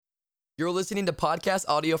You're listening to podcast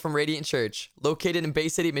audio from Radiant Church, located in Bay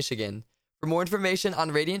City, Michigan. For more information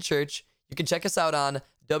on Radiant Church, you can check us out on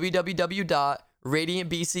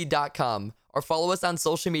www.radiantbc.com or follow us on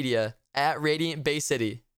social media at Radiant Bay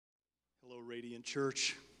City. Hello, Radiant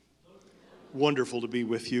Church. Wonderful to be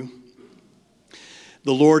with you.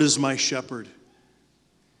 The Lord is my shepherd.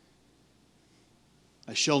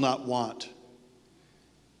 I shall not want,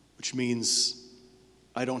 which means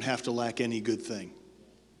I don't have to lack any good thing.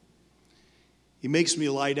 He makes me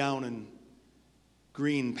lie down in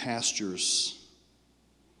green pastures.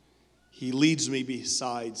 He leads me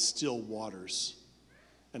beside still waters.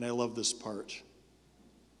 And I love this part.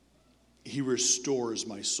 He restores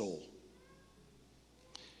my soul.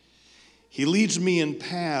 He leads me in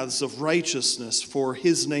paths of righteousness for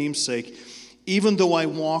his name's sake. Even though I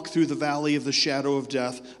walk through the valley of the shadow of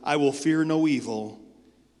death, I will fear no evil,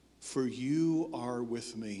 for you are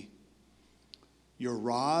with me. Your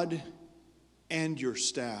rod and your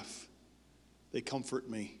staff, they comfort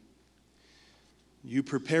me. You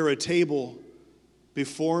prepare a table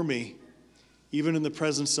before me, even in the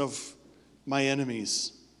presence of my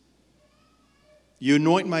enemies. You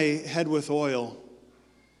anoint my head with oil,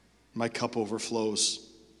 my cup overflows.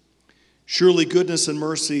 Surely goodness and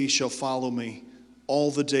mercy shall follow me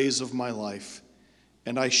all the days of my life,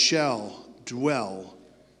 and I shall dwell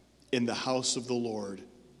in the house of the Lord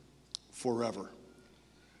forever.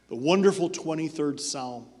 The wonderful 23rd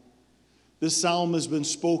Psalm. This psalm has been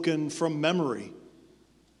spoken from memory,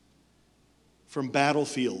 from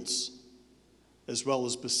battlefields, as well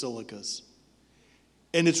as basilicas.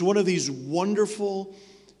 And it's one of these wonderful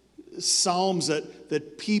psalms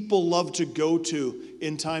that people love to go to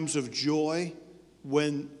in times of joy,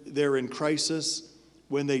 when they're in crisis,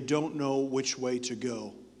 when they don't know which way to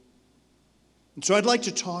go. And so I'd like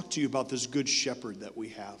to talk to you about this good shepherd that we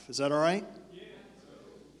have. Is that all right?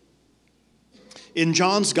 In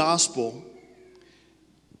John's gospel,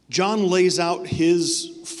 John lays out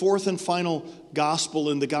his fourth and final gospel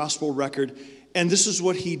in the gospel record, and this is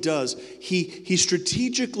what he does. He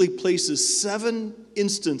strategically places 7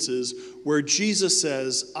 instances where Jesus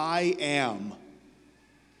says, I am.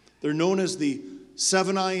 They're known as the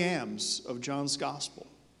 7 I ams of John's gospel.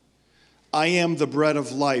 I am the bread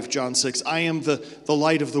of life, John 6. I am the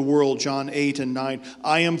light of the world, John 8 and 9.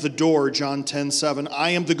 I am the door, John 10, 7.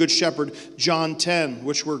 I am the good shepherd, John 10,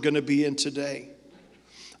 which we're going to be in today.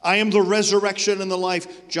 I am the resurrection and the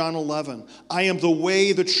life, John 11. I am the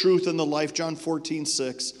way, the truth, and the life, John 14,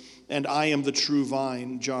 6. And I am the true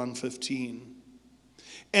vine, John 15.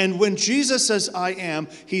 And when Jesus says, I am,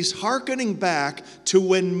 he's hearkening back to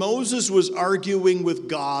when Moses was arguing with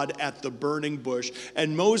God at the burning bush.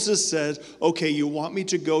 And Moses said, okay, you want me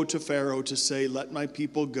to go to Pharaoh to say, let my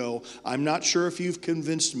people go. I'm not sure if you've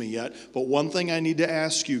convinced me yet, but one thing I need to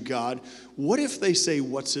ask you, God, what if they say,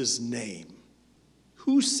 what's his name?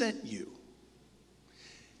 Who sent you?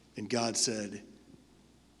 And God said,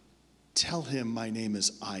 tell him my name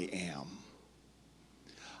is I am.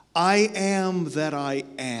 I am that I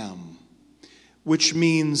am, which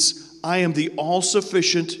means I am the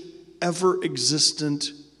all-sufficient,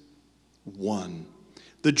 ever-existent one.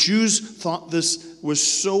 The Jews thought this was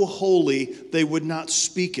so holy they would not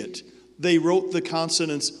speak it. They wrote the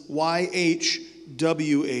consonants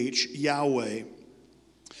YHWH, Yahweh.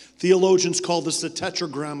 Theologians call this the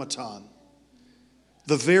Tetragrammaton,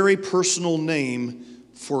 the very personal name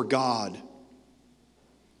for God.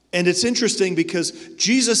 And it's interesting because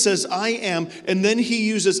Jesus says, I am, and then he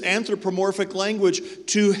uses anthropomorphic language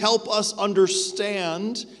to help us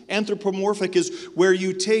understand. Anthropomorphic is where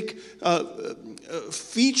you take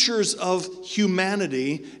features of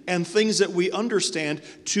humanity and things that we understand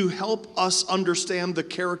to help us understand the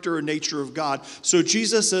character and nature of God. So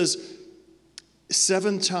Jesus says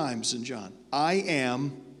 7 times in John, I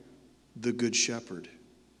am the good shepherd.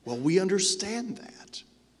 Well, we understand that.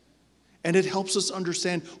 And it helps us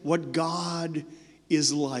understand what God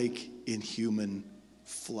is like in human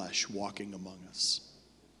flesh walking among us.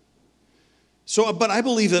 So, but I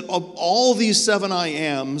believe that of all these 7 I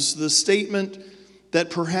ams, the statement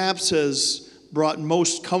that perhaps has brought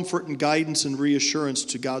most comfort and guidance and reassurance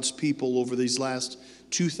to God's people over these last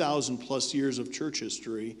 2,000 plus years of church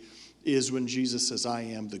history is when Jesus says, I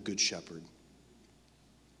am the good shepherd.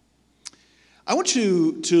 I want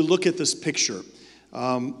you to look at this picture.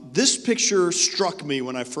 This picture struck me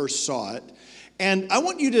when I first saw it, and I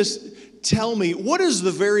want you to tell me, what is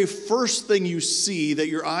the very first thing you see that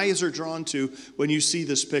your eyes are drawn to when you see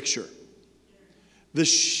this picture? The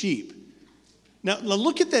sheep. Now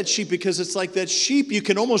look at that sheep, because it's like that sheep, you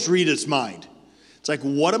can almost read its mind. It's like,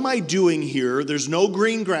 what am I doing here? There's no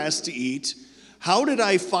green grass to eat. How did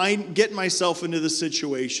I get myself into this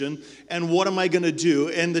situation, and what am I going to do?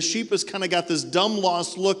 And the sheep has kind of got this dumb,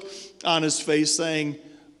 lost look on his face saying,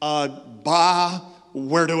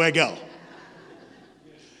 where do I go?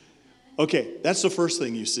 Okay, that's the first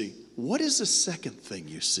thing you see. What is the second thing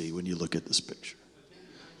you see when you look at this picture?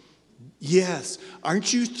 Yes,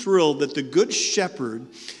 aren't you thrilled that the Good Shepherd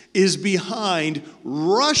is behind,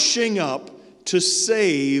 rushing up to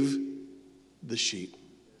save the sheep?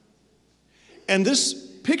 And this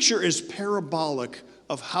picture is parabolic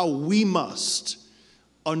of how we must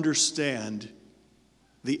understand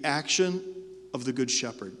the action of the Good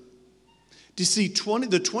Shepherd. Do you see, the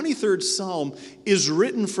 23rd Psalm is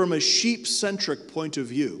written from a sheep-centric point of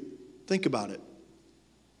view. Think about it.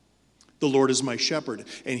 The Lord is my shepherd,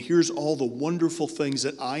 and here's all the wonderful things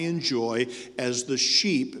that I enjoy as the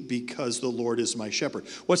sheep because the Lord is my shepherd.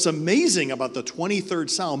 What's amazing about the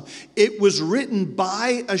 23rd Psalm, it was written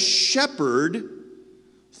by a shepherd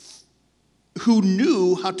who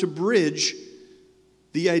knew how to bridge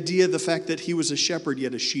the idea, the fact that he was a shepherd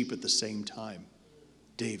yet a sheep at the same time.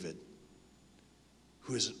 David,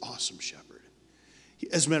 who is an awesome shepherd.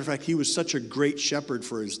 As a matter of fact, he was such a great shepherd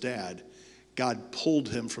for his dad, God pulled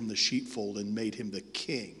him from the sheepfold and made him the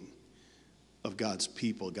king of God's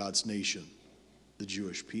people, God's nation, the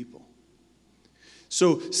Jewish people.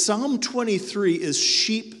 So Psalm 23 is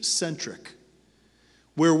sheep-centric.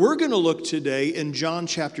 Where we're going to look today in John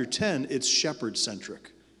chapter 10, it's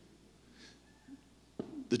shepherd-centric.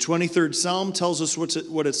 The 23rd Psalm tells us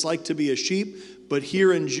what it's like to be a sheep, but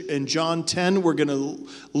here in John 10, we're going to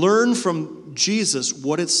learn from Jesus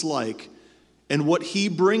what it's like and what he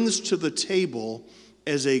brings to the table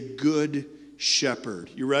as a good shepherd.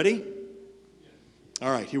 You ready? All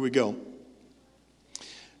right, here we go.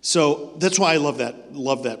 So that's why I love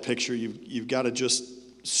that picture. You've got to just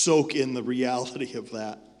soak in the reality of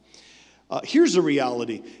that. Here's the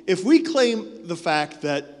reality. If we claim the fact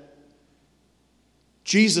that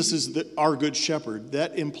Jesus is our good shepherd,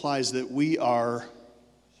 that implies that we are,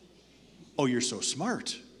 oh, you're so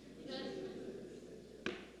smart.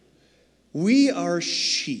 We are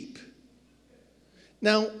sheep.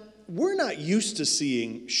 Now, we're not used to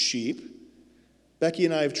seeing sheep. Becky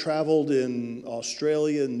and I have traveled in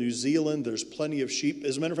Australia and New Zealand. There's plenty of sheep.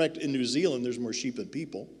 As a matter of fact, in New Zealand, there's more sheep than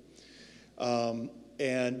people.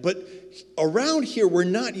 But around here, we're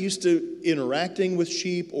not used to interacting with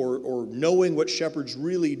sheep or knowing what shepherds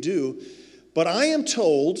really do. But I am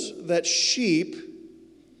told that sheep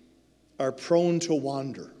are prone to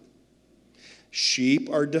wander. Sheep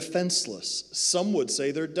are defenseless. Some would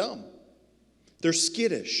say they're dumb. They're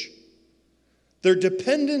skittish. They're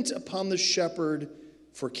dependent upon the shepherd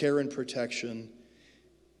for care and protection.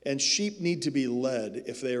 And sheep need to be led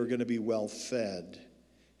if they are going to be well fed.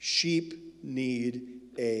 Sheep need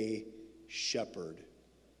a shepherd.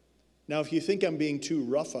 Now, if you think I'm being too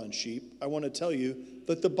rough on sheep, I want to tell you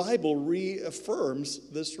that the Bible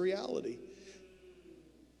reaffirms this reality.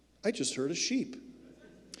 I just heard a sheep.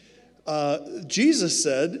 Jesus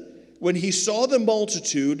said, when he saw the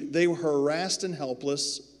multitude, they were harassed and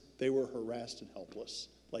helpless. They were harassed and helpless,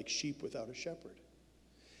 like sheep without a shepherd.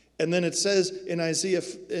 And then it says in Isaiah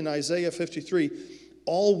 53,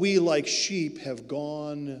 all we like sheep have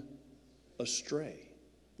gone astray,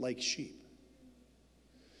 like sheep.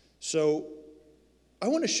 So I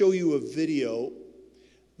want to show you a video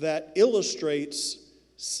that illustrates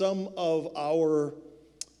some of our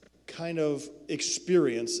kind of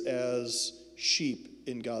experience as sheep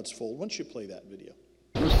in God's fold. Why don't you play that video?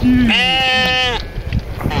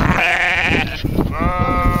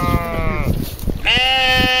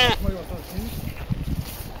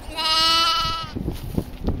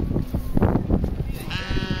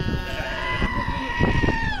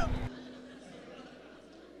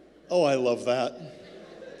 Oh, I love that.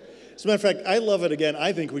 As a matter of fact, I love it again.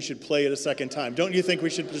 I think we should play it a second time. Don't you think we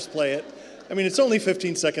should just play it? I mean, it's only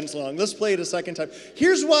 15 seconds long. Let's play it a second time.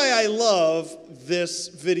 Here's why I love this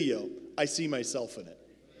video. I see myself in it.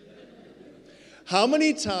 How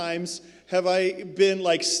many times have I been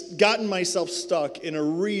gotten myself stuck in a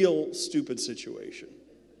real stupid situation?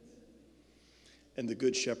 And the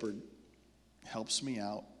Good Shepherd helps me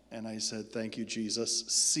out. And I said, thank you, Jesus.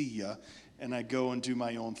 See ya. And I go and do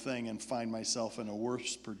my own thing and find myself in a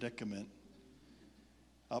worse predicament.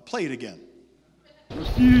 Play it again.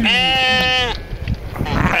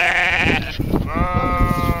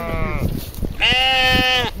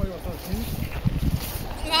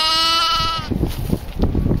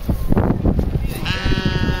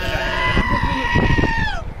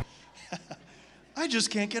 I just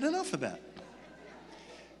can't get enough of that.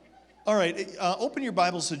 All right, open your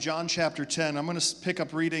Bibles to John chapter 10. I'm going to pick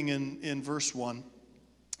up reading in verse 1.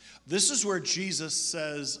 This is where Jesus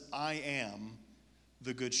says, I am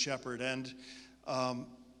the good shepherd. And I'm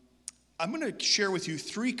going to share with you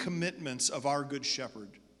 3 commitments of our good shepherd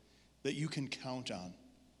that you can count on.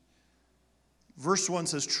 Verse 1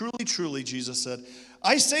 says, truly, truly, Jesus said,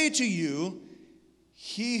 I say to you,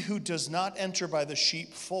 he who does not enter by the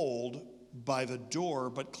sheepfold by the door,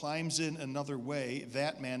 but climbs in another way,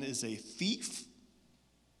 that man is a thief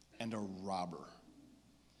and a robber.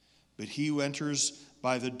 But he who enters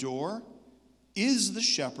by the door is the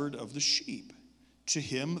shepherd of the sheep. To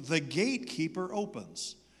him the gatekeeper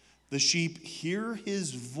opens. The sheep hear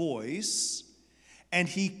his voice, and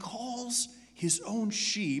he calls his own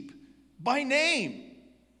sheep by name,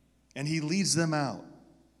 and he leads them out.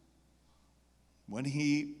 When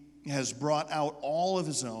he has brought out all of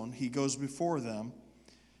his own, he goes before them,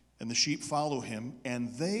 and the sheep follow him,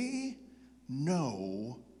 and they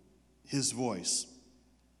know his voice.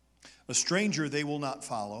 A stranger they will not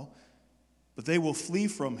follow, but they will flee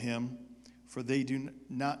from him, for they do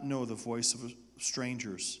not know the voice of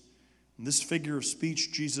strangers. And this figure of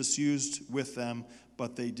speech Jesus used with them,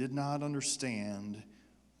 but they did not understand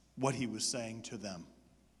what he was saying to them.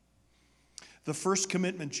 The first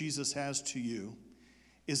commitment Jesus has to you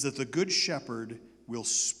is that the Good Shepherd will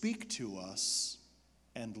speak to us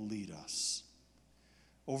and lead us.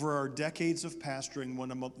 Over our decades of pastoring,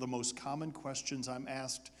 one of the most common questions I'm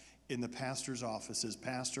asked in the pastor's office is,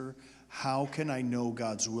 Pastor, how can I know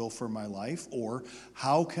God's will for my life? Or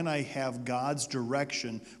how can I have God's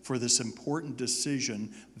direction for this important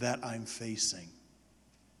decision that I'm facing?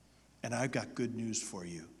 And I've got good news for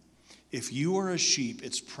you. If you are a sheep,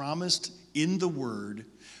 it's promised in the Word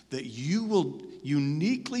that you will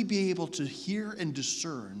uniquely be able to hear and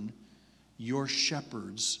discern your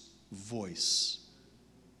shepherd's voice.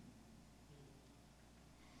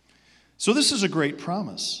 So this is a great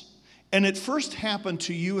promise. And it first happened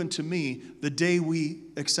to you and to me the day we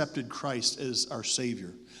accepted Christ as our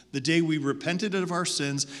Savior, the day we repented of our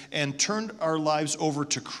sins and turned our lives over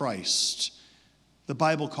to Christ. The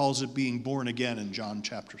Bible calls it being born again in John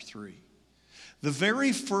chapter 3. The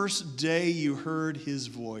very first day you heard his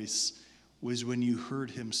voice was when you heard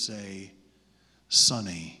him say,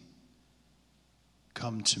 Sonny,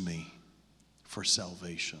 come to me for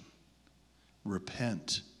salvation.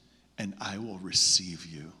 Repent, and I will receive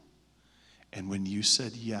you. And when you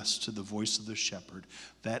said yes to the voice of the shepherd,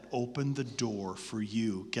 that opened the door for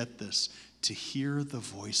you, get this, to hear the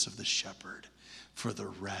voice of the shepherd for the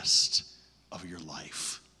rest of your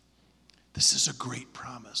life. This is a great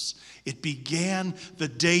promise. It began the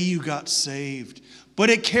day you got saved, but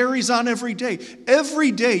it carries on every day.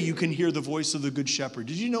 Every day you can hear the voice of the Good Shepherd.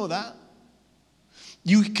 Did you know that?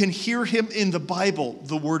 You can hear him in the Bible,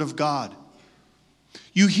 the Word of God.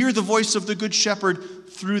 You hear the voice of the Good Shepherd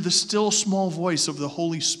through the still small voice of the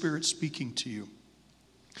Holy Spirit speaking to you.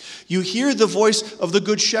 You hear the voice of the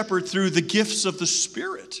Good Shepherd through the gifts of the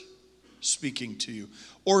Spirit speaking to you,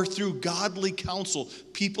 or through godly counsel,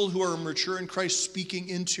 people who are mature in Christ speaking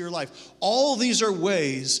into your life. All these are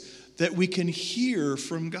ways that we can hear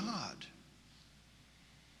from God.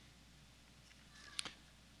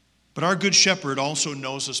 But our Good Shepherd also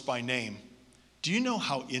knows us by name. Do you know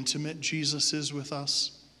how intimate Jesus is with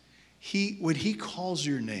us? When he calls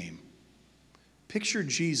your name, picture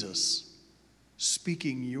Jesus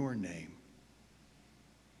speaking your name.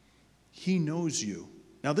 He knows you.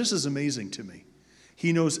 Now, this is amazing to me.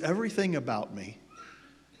 He knows everything about me,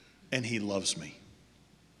 and he loves me.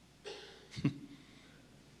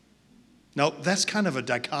 Now, that's kind of a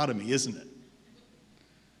dichotomy, isn't it?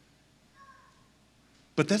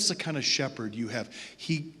 But that's the kind of shepherd you have.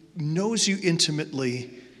 He knows you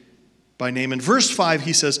intimately by name. In verse 5,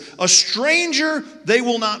 he says, a stranger they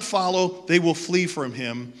will not follow, they will flee from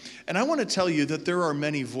him. And I want to tell you that there are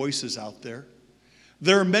many voices out there.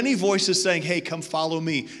 There are many voices saying, hey, come follow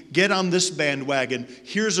me. Get on this bandwagon.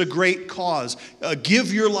 Here's a great cause.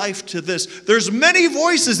 Give your life to this. There's many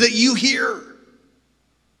voices that you hear.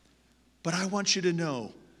 But I want you to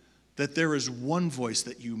know that there is one voice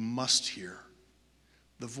that you must hear.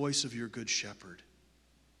 The voice of your Good Shepherd.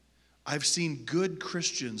 I've seen good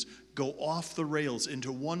Christians go off the rails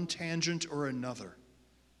into one tangent or another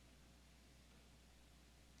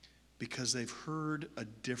because they've heard a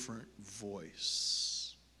different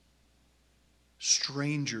voice.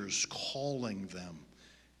 Strangers calling them,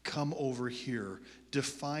 come over here,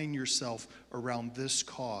 define yourself around this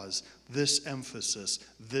cause, this emphasis,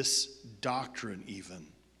 this doctrine even.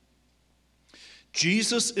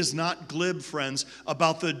 Jesus is not glib, friends,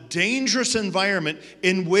 about the dangerous environment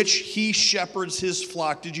in which he shepherds his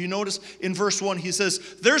flock. Did you notice in verse 1 he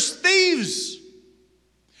says, there's thieves,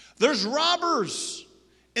 there's robbers.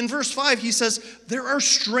 In verse 5 he says, there are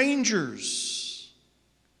strangers.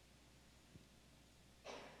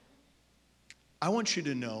 I want you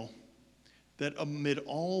to know that amid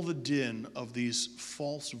all the din of these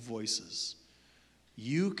false voices,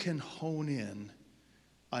 you can hone in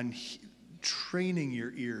on training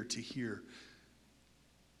your ear to hear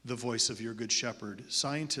the voice of your good shepherd.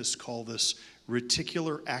 Scientists call this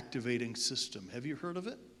reticular activating system. Have you heard of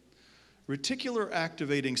it? Reticular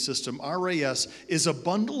activating system, RAS, is a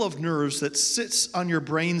bundle of nerves that sits on your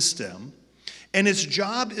brainstem, and its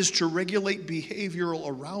job is to regulate behavioral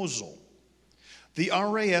arousal. The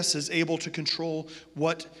RAS is able to control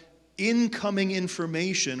what incoming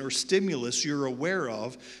information or stimulus you're aware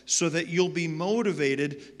of so that you'll be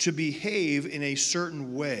motivated to behave in a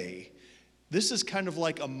certain way. This is kind of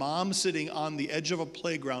like a mom sitting on the edge of a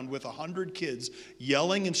playground with 100 kids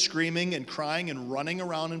yelling and screaming and crying and running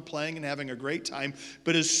around and playing and having a great time.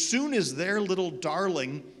 But as soon as their little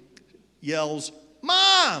darling yells,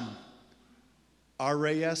 "Mom!"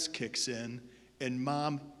 RAS kicks in and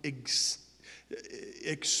mom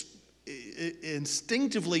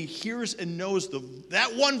instinctively hears and knows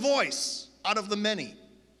that one voice out of the many.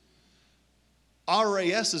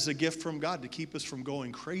 RAS is a gift from God to keep us from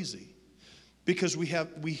going crazy, because we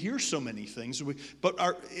hear so many things, but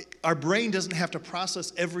our brain doesn't have to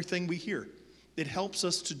process everything we hear. It helps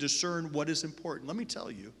us to discern what is important. Let me tell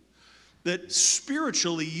you that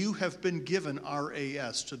spiritually you have been given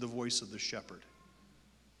RAS to the voice of the shepherd.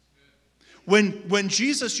 When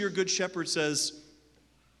Jesus, your good shepherd, says,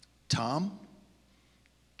 "Tom,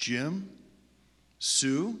 Jim,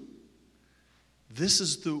 Sue, this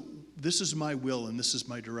is my will and this is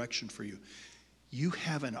my direction for you," you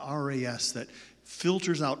have an RAS that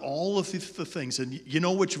filters out all of the things. And you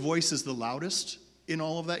know which voice is the loudest in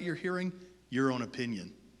all of that you're hearing? Your own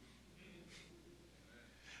opinion.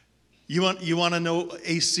 You want to know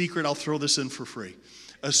a secret? I'll throw this in for free.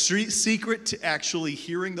 A secret to actually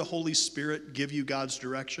hearing the Holy Spirit give you God's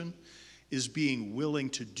direction is being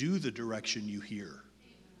willing to do the direction you hear.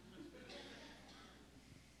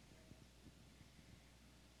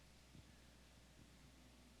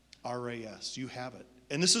 RAS, you have it.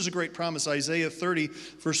 And this is a great promise. Isaiah 30,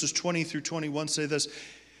 verses 20 through 21 say this: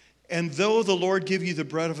 "And though the Lord give you the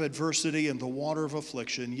bread of adversity and the water of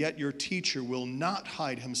affliction, yet your teacher will not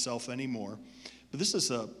hide himself anymore." But this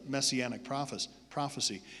is a messianic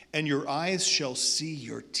prophecy. "And your eyes shall see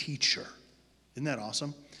your teacher." Isn't that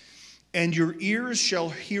awesome? "And your ears shall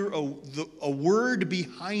hear a word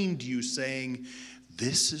behind you saying,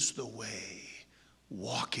 'This is the way,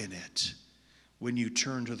 walk in it,' when you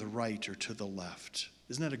turn to the right or to the left."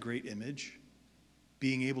 Isn't that a great image?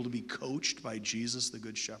 Being able to be coached by Jesus, the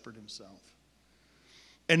Good Shepherd himself.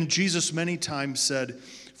 And Jesus many times said,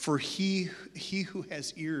 "For he who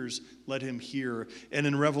has ears, let him hear." And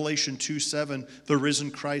in Revelation 2:7, the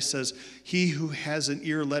risen Christ says, "He who has an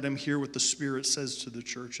ear, let him hear what the Spirit says to the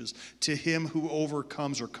churches. To him who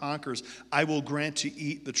overcomes or conquers, I will grant to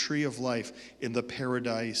eat the tree of life in the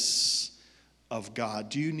paradise of God."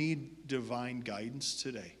 Do you need divine guidance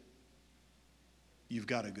today? You've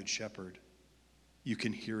got a good shepherd. You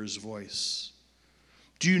can hear his voice.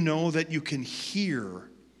 Do you know that you can hear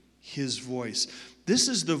his voice? This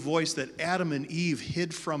is the voice that Adam and Eve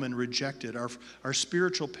hid from and rejected. Our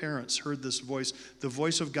spiritual parents heard this voice, the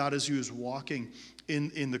voice of God as he was walking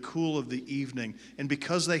in the cool of the evening. And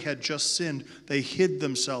because they had just sinned, they hid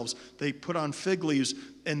themselves. They put on fig leaves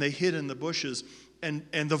and they hid in the bushes. And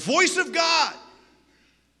the voice of God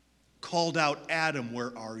called out, "Adam,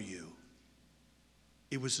 where are you?"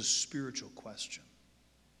 It was a spiritual question.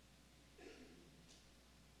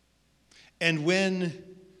 And when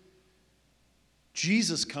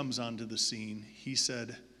Jesus comes onto the scene, he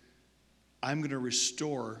said, "I'm going to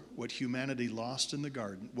restore what humanity lost in the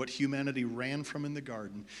garden, what humanity ran from in the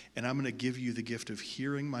garden, and I'm going to give you the gift of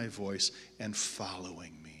hearing my voice and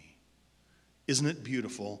following me." Isn't it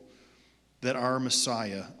beautiful that our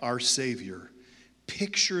Messiah, our Savior,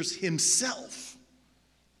 pictures himself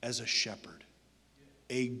as a shepherd,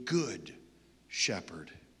 a good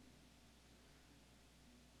shepherd?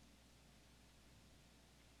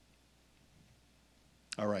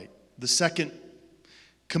 All right. The second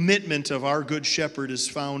commitment of our good shepherd is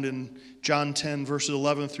found in John 10, verses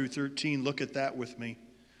 11 through 13. Look at that with me.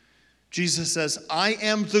 Jesus says, "I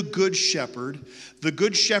am the good shepherd. The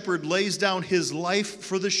good shepherd lays down his life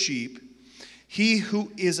for the sheep. He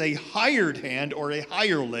who is a hired hand or a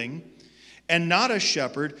hireling and not a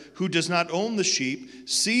shepherd who does not own the sheep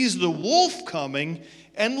sees the wolf coming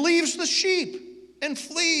and leaves the sheep and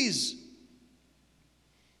flees.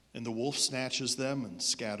 And the wolf snatches them and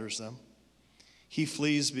scatters them. He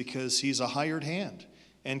flees because he's a hired hand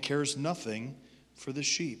and cares nothing for the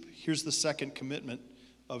sheep. Here's the second commitment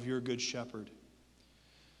of your good shepherd.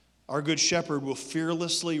 Our good shepherd will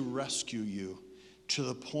fearlessly rescue you to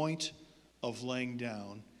the point of laying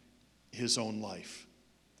down his own life.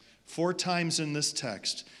 4 times in this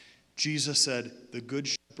text, Jesus said, the good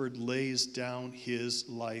shepherd lays down his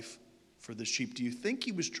life for the sheep. Do you think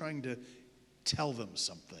he was trying to tell them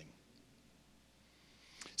something?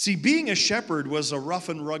 See, being a shepherd was a rough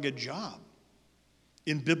and rugged job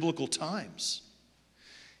in biblical times.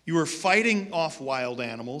 You were fighting off wild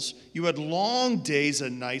animals. You had long days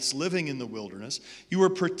and nights living in the wilderness. You were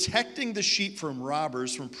protecting the sheep from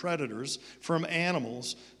robbers, from predators, from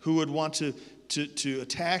animals who would want to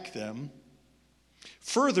attack them.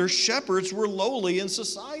 Further, shepherds were lowly in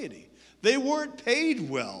society. They weren't paid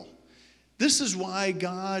well. This is why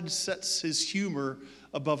God sets his humor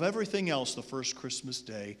above everything else the first Christmas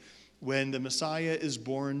day when the Messiah is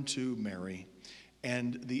born to Mary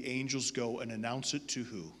and the angels go and announce it to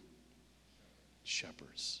who?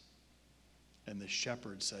 Shepherds. And the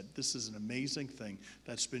shepherd said, this is an amazing thing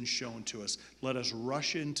that's been shown to us. Let us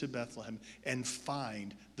rush into Bethlehem and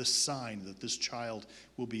find the sign that this child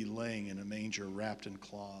will be laying in a manger wrapped in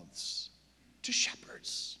cloths. To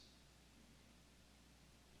shepherds.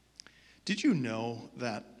 Did you know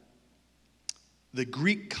that the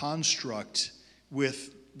Greek construct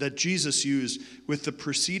that Jesus used with the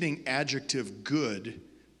preceding adjective good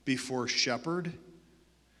before shepherd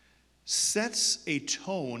sets a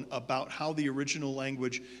tone about how the original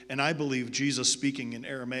language, and I believe Jesus speaking in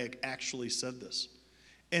Aramaic actually said this.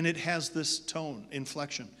 And it has this tone,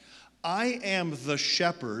 inflection. I am the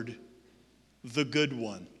shepherd, the good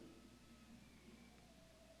one.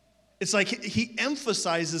 It's like he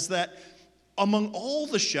emphasizes that among all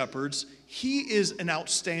the shepherds, he is an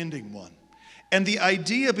outstanding one. And the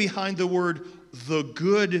idea behind the word the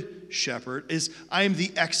good shepherd is I am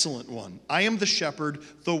the excellent one. I am the shepherd,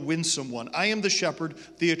 the winsome one. I am the shepherd,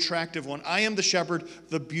 the attractive one. I am the shepherd,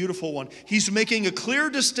 the beautiful one. He's making a clear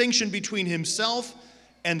distinction between himself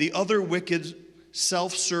and the other wicked,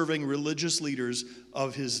 self-serving religious leaders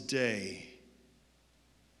of his day.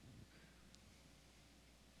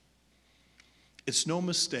 It's no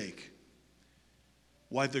mistake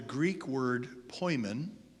why the Greek word poimen,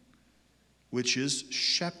 which is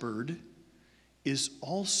shepherd, is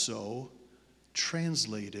also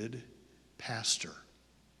translated pastor.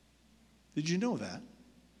 Did you know that?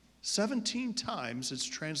 17 times it's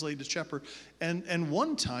translated shepherd, and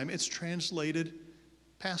one time it's translated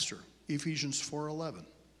pastor, Ephesians 4:11.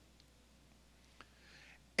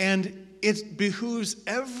 And it behooves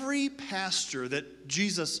every pastor that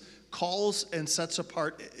Jesus calls and sets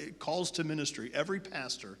apart, calls to ministry, every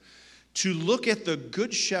pastor, to look at the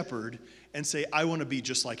good shepherd and say, I want to be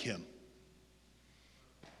just like him.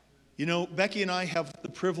 You know, Becky and I have the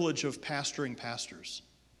privilege of pastoring pastors.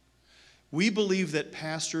 We believe that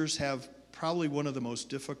pastors have probably one of the most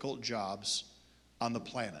difficult jobs on the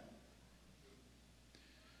planet.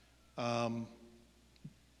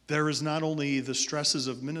 There is not only the stresses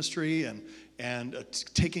of ministry and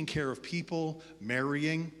taking care of people,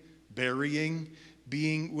 marrying, burying,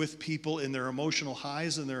 being with people in their emotional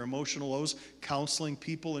highs and their emotional lows, counseling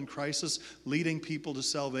people in crisis, leading people to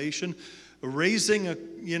salvation, raising a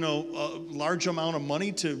large amount of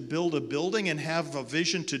money to build a building and have a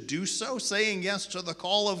vision to do so, saying yes to the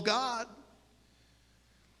call of God.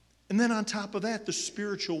 And then on top of that, the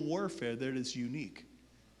spiritual warfare that is unique.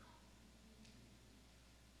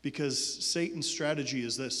 Because Satan's strategy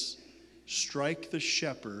is this: strike the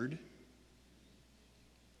shepherd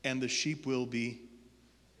and the sheep will be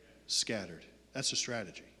scattered. That's a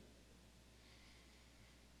strategy.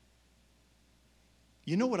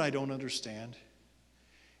 You know what I don't understand?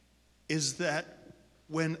 Is that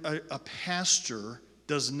when a pastor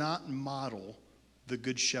does not model the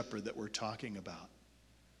good shepherd that we're talking about,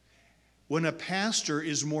 when a pastor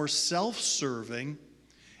is more self-serving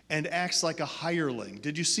and acts like a hireling.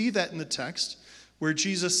 Did you see that in the text where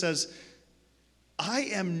Jesus says, I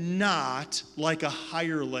am not like a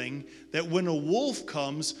hireling that when a wolf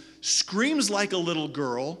comes, screams like a little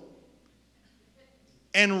girl,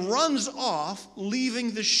 and runs off,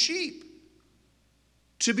 leaving the sheep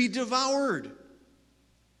to be devoured.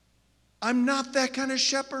 I'm not that kind of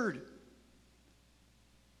shepherd.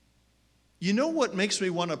 You know what makes me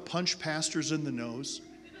want to punch pastors in the nose?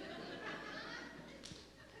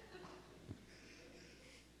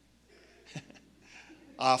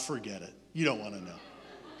 Forget it. You don't want to know.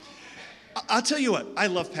 I'll tell you what, I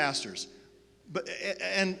love pastors. But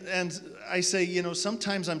and I say,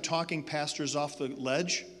 sometimes I'm talking pastors off the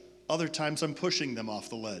ledge. Other times I'm pushing them off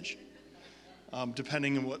the ledge,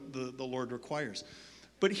 depending on what the Lord requires.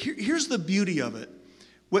 But here's the beauty of it.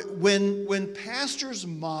 When pastors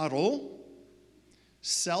model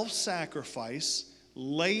self-sacrifice,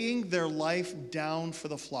 laying their life down for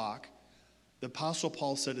the flock, the Apostle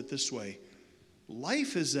Paul said it this way: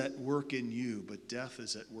 life is at work in you, but death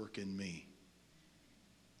is at work in me.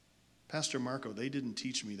 Pastor Marco, they didn't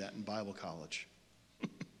teach me that in Bible college.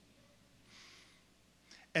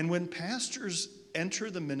 And when pastors enter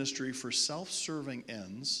the ministry for self-serving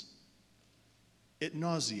ends, it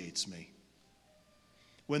nauseates me.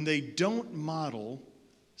 When they don't model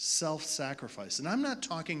self-sacrifice. And I'm not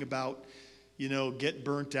talking about, get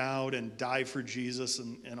burnt out and die for Jesus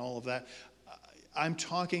and all of that. I'm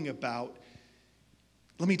talking about,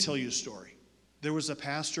 let me tell you a story. There was a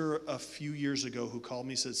pastor a few years ago who called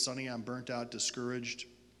me and said, Sonny, I'm burnt out, discouraged.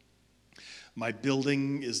 My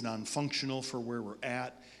building is non-functional for where we're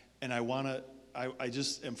at, and I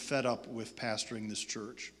just am fed up with pastoring this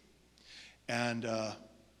church. And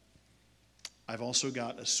I've also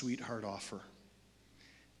got a sweetheart offer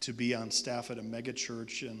to be on staff at a mega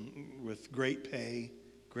church and with great pay,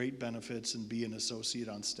 great benefits, and be an associate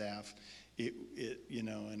on staff.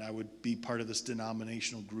 And I would be part of this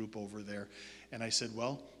denominational group over there. And I said,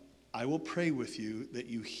 well, I will pray with you that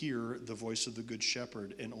you hear the voice of the Good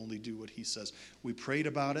Shepherd and only do what he says. We prayed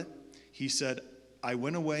about it. He said, I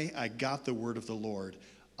went away, I got the word of the Lord.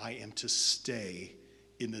 I am to stay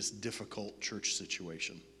in this difficult church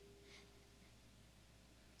situation.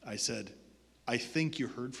 I said, I think you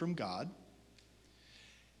heard from God,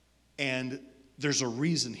 and there's a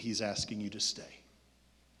reason he's asking you to stay.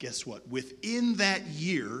 Guess what? Within that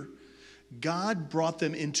year, God brought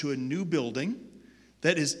them into a new building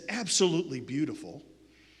that is absolutely beautiful.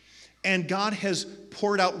 And God has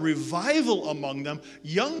poured out revival among them.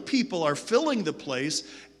 Young people are filling the place,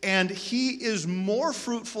 and he is more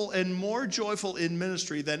fruitful and more joyful in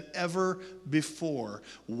ministry than ever before.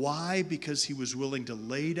 Why? Because he was willing to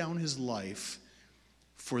lay down his life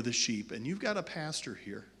for the sheep. And you've got a pastor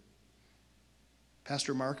here,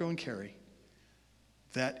 Pastor Marco and Carrie,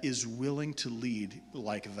 that is willing to lead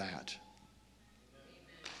like that.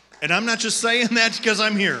 And I'm not just saying that because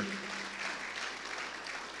I'm here.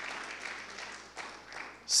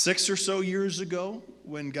 6 or so years ago,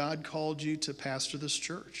 when God called you to pastor this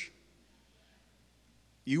church,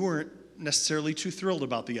 you weren't necessarily too thrilled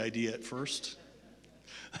about the idea at first.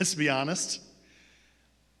 Let's be honest.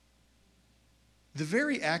 The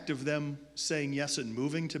very act of them saying yes and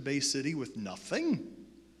moving to Bay City with nothing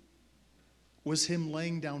was him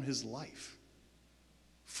laying down his life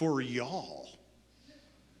for y'all.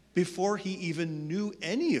 Before he even knew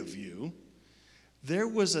any of you, there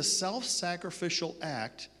was a self-sacrificial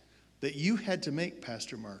act that you had to make,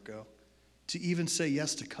 Pastor Marco, to even say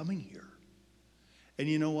yes to coming here. And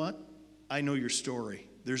you know what? I know your story.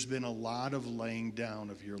 There's been a lot of laying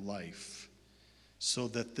down of your life so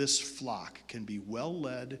that this flock can be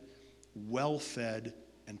well-led, well-fed,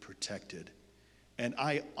 and protected. And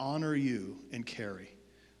I honor you and Carrie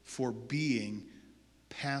for being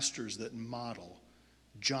pastors that model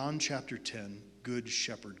John chapter 10, good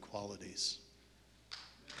shepherd qualities.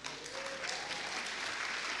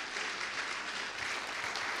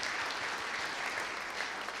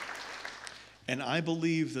 And I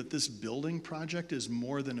believe that this building project is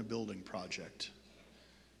more than a building project.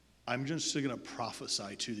 I'm just going to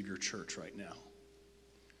prophesy to your church right now.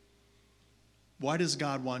 Why does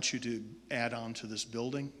God want you to add on to this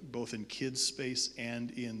building, both in kids' space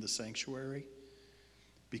and in the sanctuary?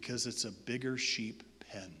 Because it's a bigger sheep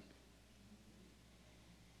pen.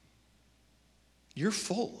 You're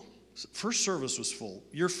full. First service was full.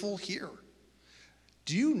 You're full here.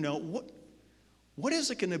 Do you know what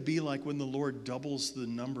is it going to be like when the Lord doubles the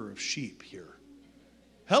number of sheep here?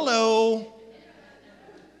 Hello.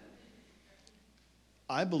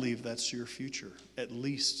 I believe that's your future, at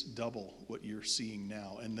least double what you're seeing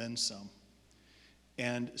now and then some.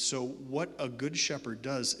 And so what a good shepherd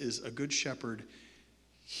does is a good shepherd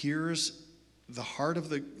hears the heart of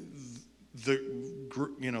the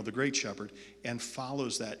great shepherd and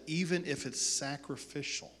follows that, even if it's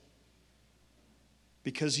sacrificial.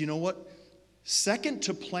 Because you know what? Second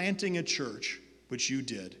to planting a church, which you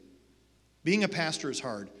did, being a pastor is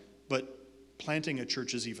hard, but planting a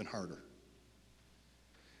church is even harder.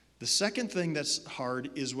 The second thing that's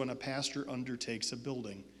hard is when a pastor undertakes a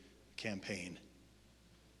building campaign.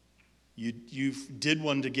 You did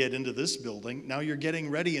one to get into this building. Now you're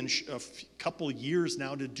getting ready in a couple years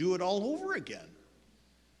now to do it all over again.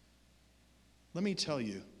 Let me tell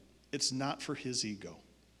you, it's not for his ego.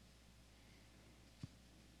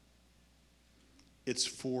 It's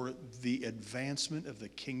for the advancement of the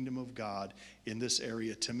kingdom of God in this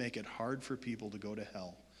area, to make it hard for people to go to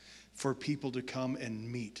hell, for people to come and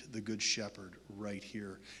meet the Good Shepherd right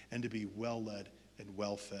here, and to be well-led and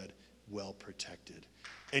well-fed, well-protected.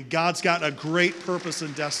 And God's got a great purpose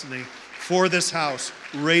and destiny for this house,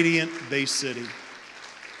 Radiant Bay City.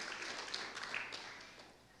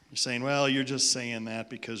 You're saying, well, you're just saying that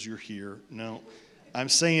because you're here. No, I'm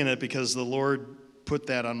saying it because the Lord put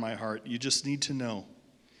that on my heart. You just need to know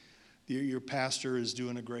your pastor is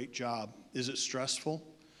doing a great job. Is it stressful?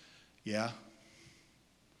 Yeah.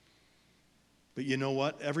 But you know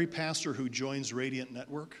what? Every pastor who joins Radiant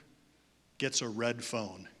Network gets a red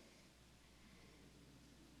phone.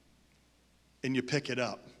 And you pick it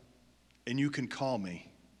up. And you can call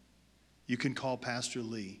me. You can call Pastor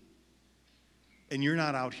Lee. And you're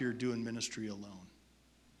not out here doing ministry alone.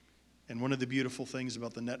 And one of the beautiful things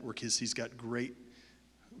about the network is he's got great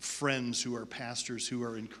friends who are pastors who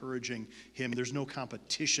are encouraging him. There's no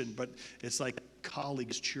competition, but it's like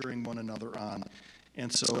colleagues cheering one another on.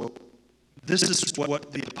 And so this is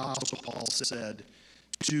what the Apostle Paul said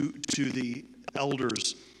to the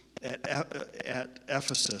elders at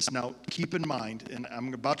Ephesus. Now, keep in mind, and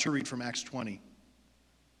I'm about to read from Acts 20.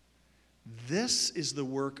 This is the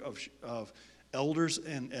work of elders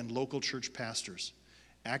and local church pastors.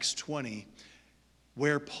 Acts 20,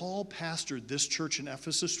 where Paul pastored this church in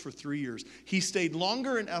Ephesus for 3 years. He stayed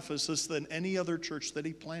longer in Ephesus than any other church that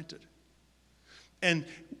he planted. And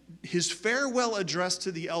his farewell address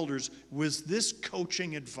to the elders was this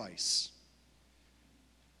coaching advice.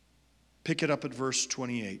 Pick it up at verse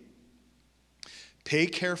 28. Pay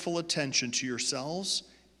careful attention to yourselves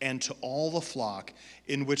and to all the flock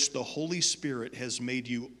in which the Holy Spirit has made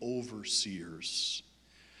you overseers,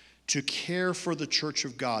 to care for the church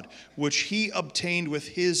of God, which he obtained with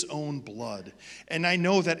his own blood. And I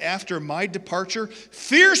know that after my departure,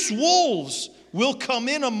 fierce wolves will come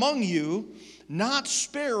in among you, not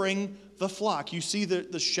sparing the flock. You see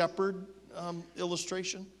the shepherd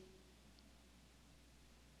illustration?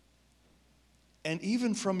 And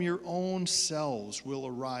even from your own selves will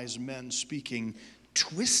arise men speaking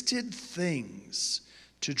twisted things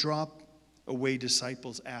to draw away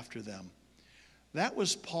disciples after them. That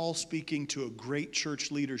was Paul speaking to a great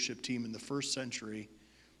church leadership team in the first century,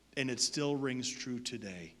 and it still rings true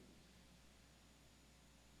today.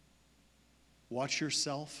 Watch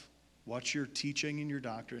yourself, watch your teaching and your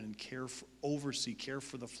doctrine, and care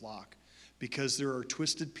for the flock, because there are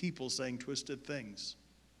twisted people saying twisted things.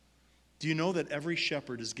 Do you know that every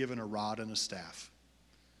shepherd is given a rod and a staff?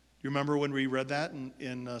 You remember when we read that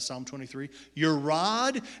in Psalm 23? Your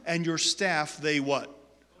rod and your staff, they what?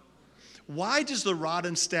 Why does the rod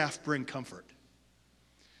and staff bring comfort?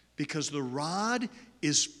 Because the rod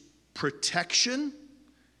is protection.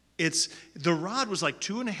 The rod was like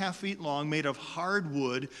 2.5 feet long, made of hard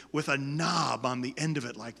wood with a knob on the end of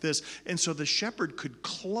it like this. And so the shepherd could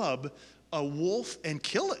club a wolf and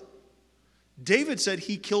kill it. David said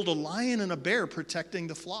he killed a lion and a bear protecting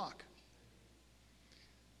the flock.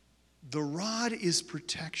 The rod is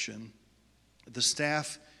protection. The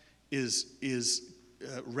staff is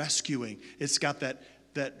rescuing. It's got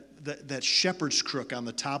that shepherd's crook on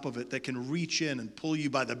the top of it that can reach in and pull you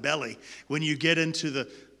by the belly when you get into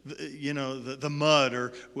the mud,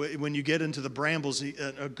 or when you get into the brambles.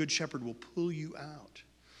 A good shepherd will pull you out.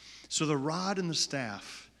 So the rod and the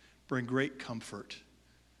staff bring great comfort.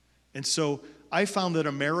 And so I found that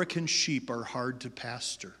American sheep are hard to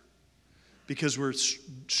pastor because we're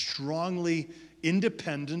strongly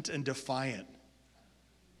independent and defiant.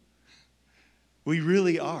 We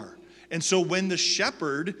really are. And so when the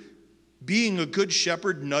shepherd, being a good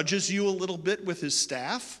shepherd, nudges you a little bit with his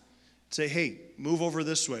staff, say, hey, move over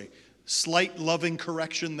this way. Slight loving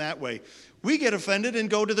correction that way. We get offended and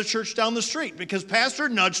go to the church down the street because pastor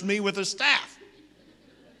nudged me with a staff.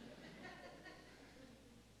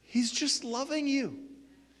 He's just loving you.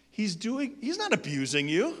 He's not abusing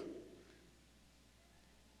you.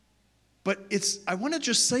 But I want to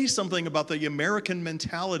just say something about the American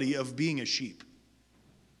mentality of being a sheep.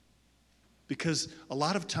 Because a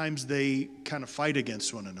lot of times they kind of fight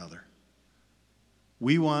against one another.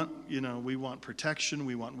 We want protection,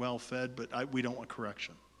 we want well-fed, but we don't want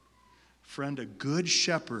correction. Friend, a good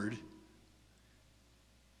shepherd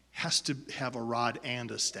has to have a rod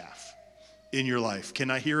and a staff in your life.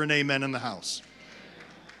 Can I hear an amen in the house?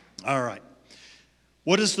 All right.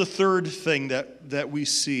 What is the third thing that we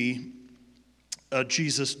see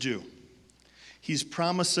Jesus do? He's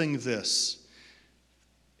promising this.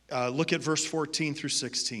 Look at verse 14 through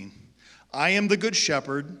 16. I am the good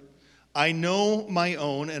shepherd. I know my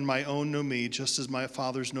own, and my own know me, just as my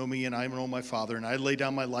fathers know me, and I know my Father, and I lay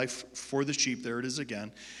down my life for the sheep. There it is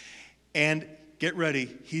again. And get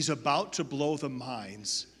ready, he's about to blow the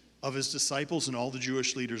minds of his disciples and all the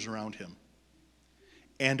Jewish leaders around him.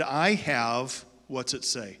 And I have, what's it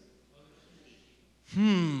say?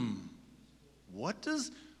 What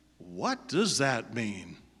does that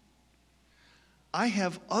mean? I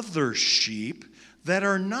have other sheep that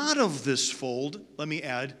are not of this fold. Let me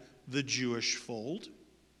add, the Jewish fold.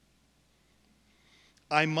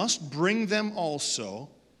 I must bring them also,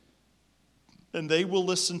 and they will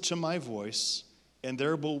listen to my voice, and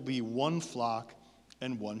there will be one flock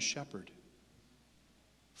and one shepherd.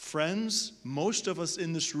 Friends, most of us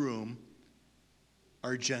in this room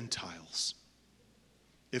are Gentiles.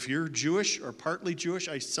 If you're Jewish or partly Jewish,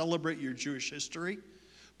 I celebrate your Jewish history,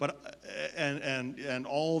 but and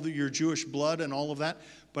all your Jewish blood and all of that.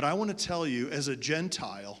 But I want to tell you, as a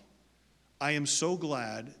Gentile, I am so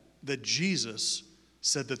glad that Jesus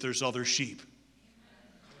said that there's other sheep.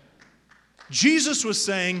 Jesus was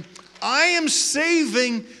saying, I'm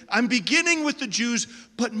beginning with the Jews,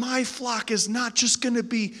 but my flock is not just going to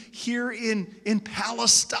be here in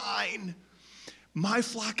Palestine. My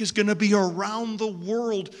flock is going to be around the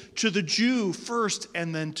world, to the Jew first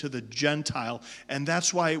and then to the Gentile. And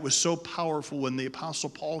that's why it was so powerful when the Apostle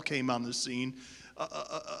Paul came on the scene,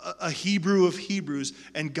 a Hebrew of Hebrews,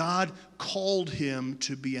 and God called him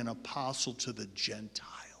to be an apostle to the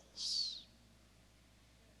Gentiles.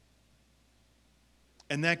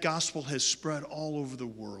 And that gospel has spread all over the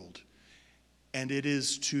world. And it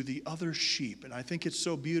is to the other sheep. And I think it's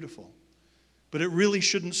so beautiful. But it really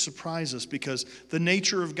shouldn't surprise us, because the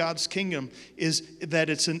nature of God's kingdom is that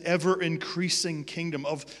it's an ever-increasing kingdom.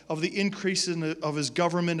 Of the increase of his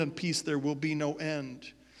government and peace, there will be no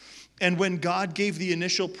end. And when God gave the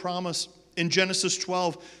initial promise in Genesis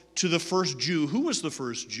 12 to the first Jew, who was the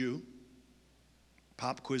first Jew?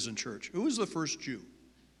 Pop quiz in church. Who was the first Jew?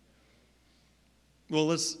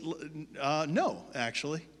 Well, no,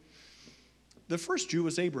 actually. The first Jew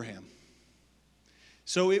was Abraham.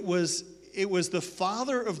 So it was the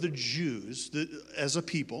father of the Jews as a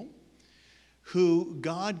people who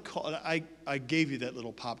God called. I gave you that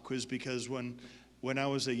little pop quiz because when I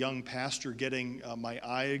was a young pastor getting my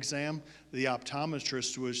eye exam, the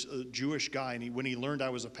optometrist was a Jewish guy, and when he learned I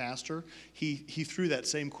was a pastor, he threw that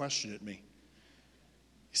same question at me.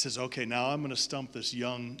 He says, okay, now I'm going to stump this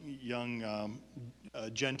young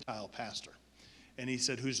Gentile pastor. And he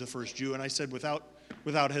said, who's the first Jew? And I said,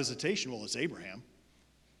 without hesitation, well, it's Abraham.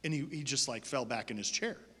 And he just fell back in his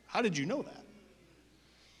chair. How did you know that?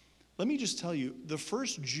 Let me just tell you, the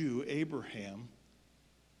first Jew, Abraham,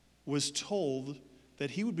 was told that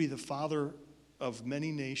he would be the father of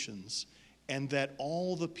many nations, and that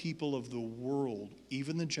all the people of the world,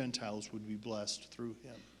 even the Gentiles, would be blessed through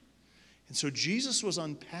him. And so Jesus was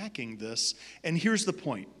unpacking this, and here's the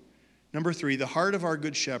point. Number 3, the heart of our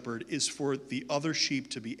good shepherd is for the other sheep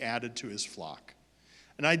to be added to his flock.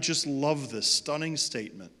 And I just love this stunning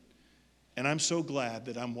statement. And I'm so glad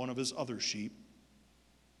that I'm one of his other sheep,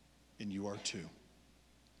 and you are too.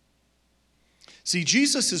 See,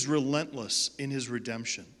 Jesus is relentless in his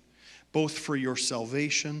redemption, both for your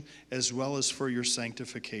salvation as well as for your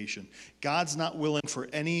sanctification. God's not willing for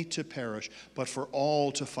any to perish, but for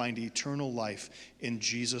all to find eternal life in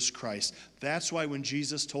Jesus Christ. That's why when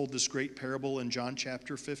Jesus told this great parable in John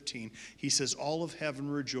chapter 15, he says, all of heaven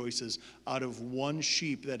rejoices out of one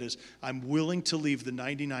sheep. That is, I'm willing to leave the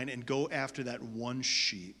 99 and go after that one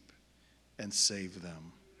sheep and save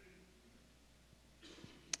them.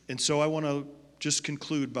 And so I want to just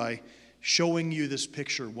conclude by showing you this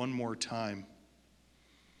picture one more time.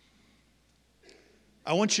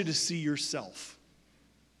 I want you to see yourself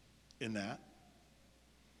in that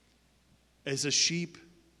as a sheep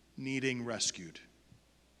needing rescued.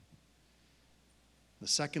 The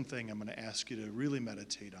second thing I'm going to ask you to really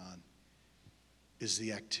meditate on is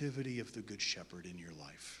the activity of the Good Shepherd in your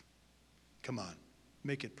life. Come on,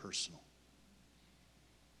 make it personal.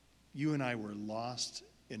 You and I were lost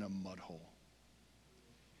in a mud hole.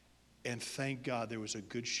 And thank God there was a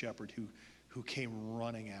good shepherd who came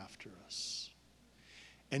running after us.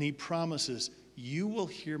 And he promises, you will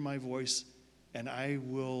hear my voice and I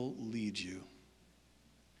will lead you.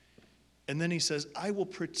 And then he says, I will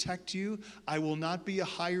protect you. I will not be a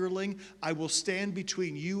hireling. I will stand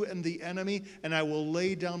between you and the enemy, and I will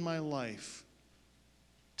lay down my life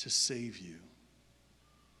to save you.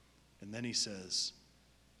 And then he says,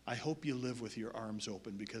 I hope you live with your arms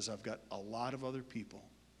open, because I've got a lot of other people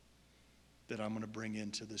that I'm going to bring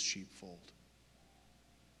into this sheepfold.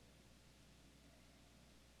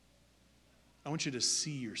 I want you to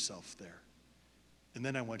see yourself there. And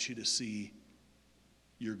then I want you to see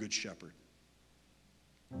your good shepherd.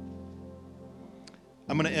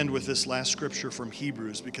 I'm going to end with this last scripture from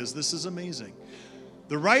Hebrews, because this is amazing.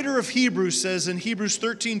 The writer of Hebrews says in Hebrews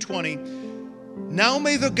 13:20, "Now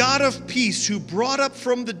may the God of peace, who brought up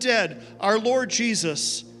from the dead our Lord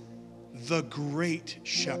Jesus, the great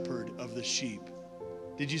shepherd of the sheep."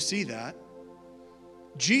 Did you see that?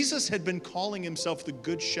 Jesus had been calling himself the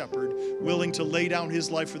good shepherd, willing to lay down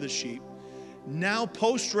his life for the sheep. Now,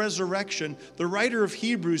 post-resurrection, the writer of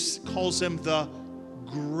Hebrews calls him the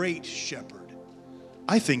great shepherd.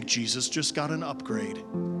 I think Jesus just got an upgrade.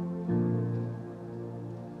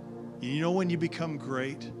 You know when you become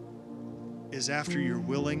great is after you're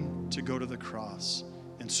willing to go to the cross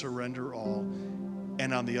and surrender all,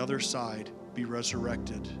 and on the other side be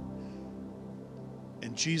resurrected.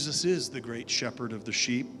 And Jesus is the great shepherd of the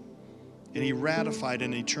sheep, and he ratified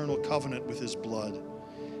an eternal covenant with his blood.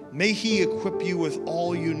 May he equip you with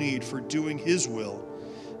all you need for doing his will.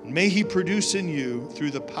 May he produce in you, through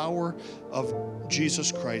the power of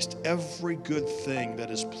Jesus Christ, every good thing that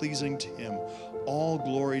is pleasing to him. All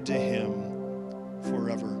glory to him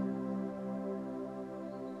forever.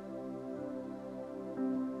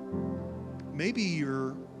 Maybe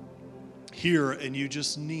you're here and you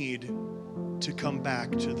just need to come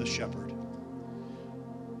back to the shepherd.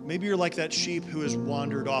 Maybe you're like that sheep who has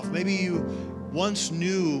wandered off. Maybe you once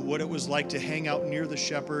knew what it was like to hang out near the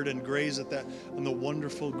shepherd and graze on the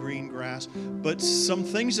wonderful green grass. But some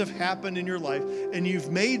things have happened in your life, and you've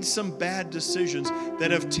made some bad decisions that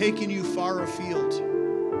have taken you far afield.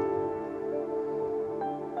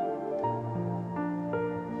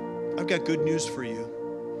 I've got good news for you.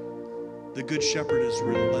 The good shepherd is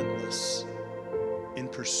relentless in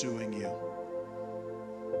pursuing you.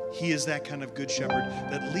 He is that kind of good shepherd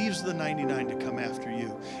that leaves the 99 to come after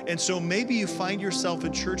you. And so maybe you find yourself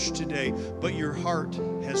in church today, but your heart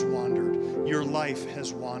has wandered. Your life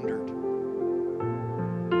has wandered.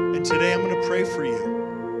 And today I'm going to pray for you.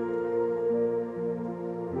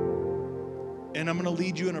 And I'm going to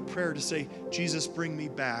lead you in a prayer to say, Jesus, bring me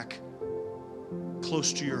back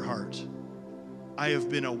close to your heart. I have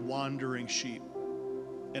been a wandering sheep,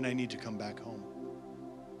 and I need to come back home.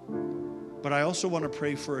 But I also want to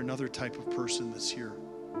pray for another type of person that's here.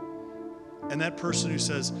 And that person who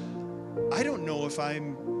says, I don't know if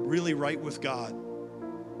I'm really right with God.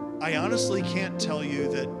 I honestly can't tell you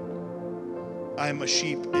that I'm a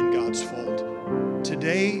sheep in God's fold.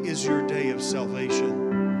 Today is your day of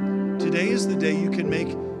salvation. Today is the day you can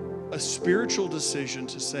make a spiritual decision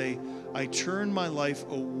to say, I turn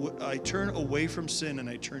away from sin and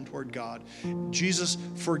I turn toward God. Jesus,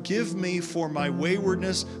 forgive me for my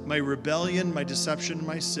waywardness, my rebellion, my deception, and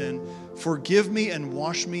my sin. Forgive me and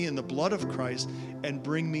wash me in the blood of Christ and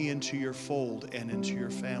bring me into your fold and into your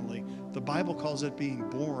family. The Bible calls it being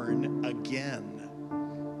born again,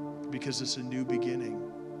 because it's a new beginning.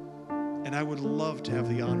 And I would love to have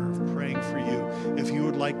the honor of praying for you if you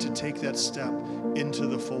would like to take that step into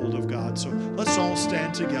the fold of God. So let's all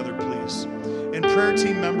stand together, please. And prayer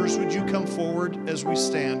team members, would you come forward as we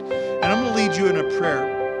stand? And I'm going to lead you in a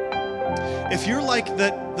prayer. If you're like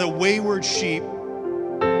the wayward sheep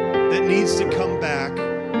that needs to come back,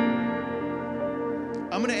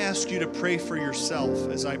 I'm going to ask you to pray for yourself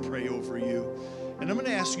as I pray over you. And I'm going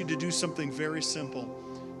to ask you to do something very simple,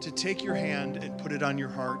 to take your hand and put it on your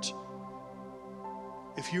heart.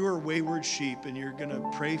 If you are a wayward sheep and you're going to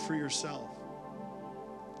pray for yourself,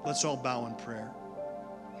 let's all bow in prayer.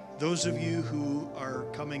 Those of you who are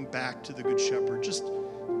coming back to the Good Shepherd, just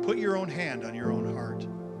put your own hand on your own heart.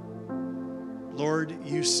 Lord,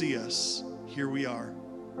 you see us. Here we are.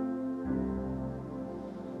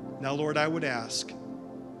 Now, Lord, I would ask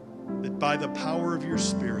that by the power of your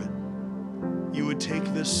Spirit, you would take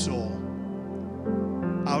this soul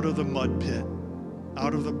out of the mud pit,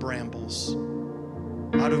 out of the brambles,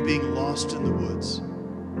 out of being lost in the woods.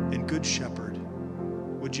 And Good Shepherd,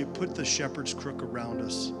 would you put the shepherd's crook around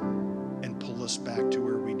us and pull us back to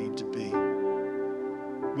where we need to be?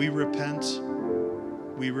 We repent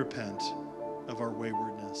of our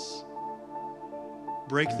waywardness.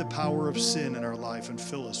 Break the power of sin in our life and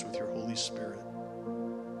fill us with your Holy Spirit.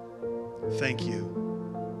 Thank you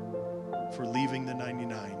for leaving the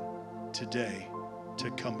 99 today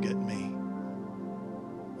to come get me.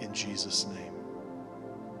 In Jesus' name.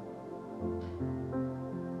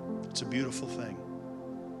 It's a beautiful thing.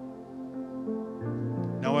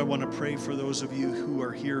 Now I want to pray for those of you who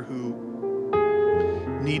are here who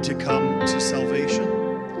need to come to salvation.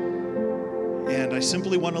 And I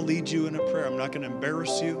simply want to lead you in a prayer. I'm not going to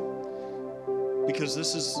embarrass you, because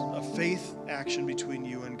this is a faith action between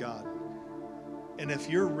you and God. And if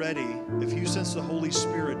you're ready, if you sense the Holy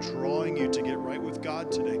Spirit drawing you to get right with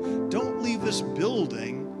God today, don't leave this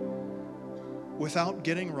building without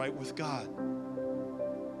getting right with God.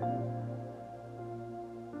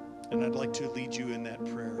 And I'd like to lead you in that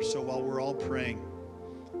prayer. So while we're all praying,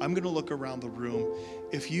 I'm going to look around the room.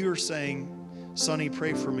 If you are saying, Sonny,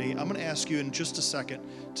 pray for me, I'm going to ask you in just a second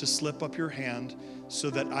to slip up your hand so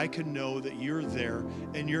that I can know that you're there.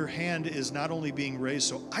 And your hand is not only being raised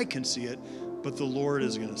so I can see it, but the Lord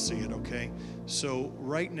is going to see it, okay? So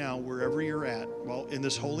right now, wherever you're at, well, in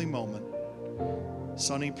this holy moment,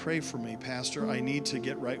 Sonny, pray for me. Pastor, I need to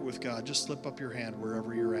get right with God. Just slip up your hand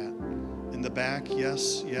wherever you're at. In the back,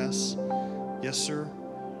 yes, yes. Yes, sir.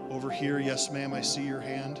 Over here, yes, ma'am, I see your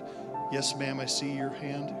hand. Yes, ma'am, I see your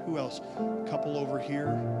hand. Who else? Couple over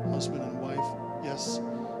here, husband and wife. Yes.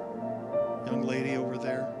 Young lady over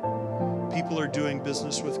there. People are doing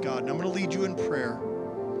business with God. And I'm going to lead you in prayer.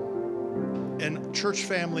 And church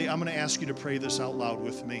family, I'm going to ask you to pray this out loud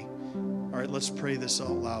with me. All right, let's pray this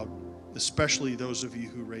out loud, especially those of you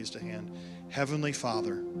who raised a hand. Heavenly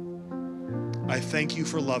Father, I thank you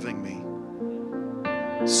for loving me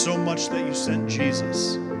so much that you sent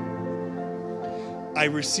Jesus. I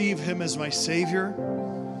receive him as my Savior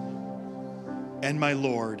and my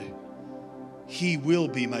Lord. He will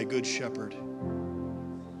be my good shepherd.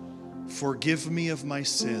 Forgive me of my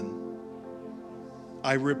sin.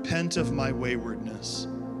 I repent of my waywardness,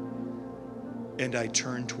 and I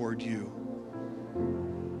turn toward you.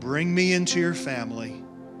 Bring me into your family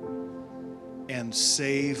and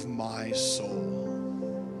save my soul.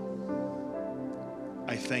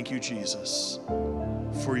 I thank you, Jesus,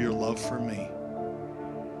 for your love for me.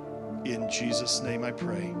 In Jesus' name I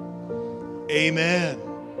pray. Amen.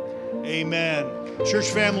 Amen. Church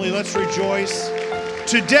family, let's rejoice.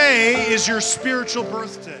 Today is your spiritual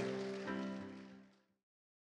birthday.